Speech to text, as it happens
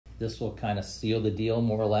This will kind of seal the deal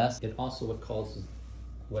more or less. It also causes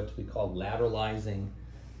what we call lateralizing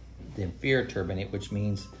the inferior turbinate, which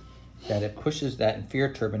means that it pushes that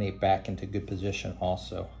inferior turbinate back into good position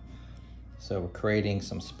also. So we're creating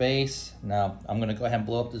some space. Now I'm gonna go ahead and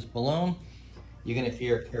blow up this balloon. You're gonna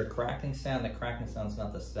hear a cracking sound. The cracking sound is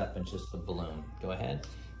not the septum, just the balloon. Go ahead.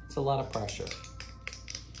 It's a lot of pressure.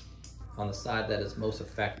 On the side that is most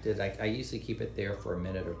affected, I usually keep it there for a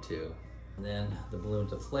minute or two. And then the balloon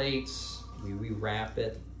deflates, we rewrap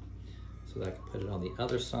it so that I can put it on the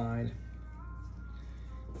other side.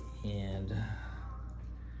 And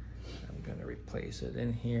I'm gonna replace it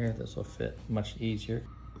in here. This will fit much easier.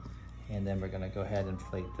 And then we're gonna go ahead and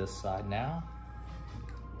inflate this side now.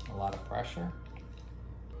 A lot of pressure.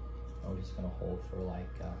 I'm just gonna hold for like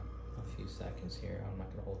a few seconds here. I'm not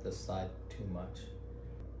gonna hold this side too much.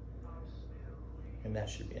 And that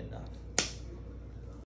should be enough.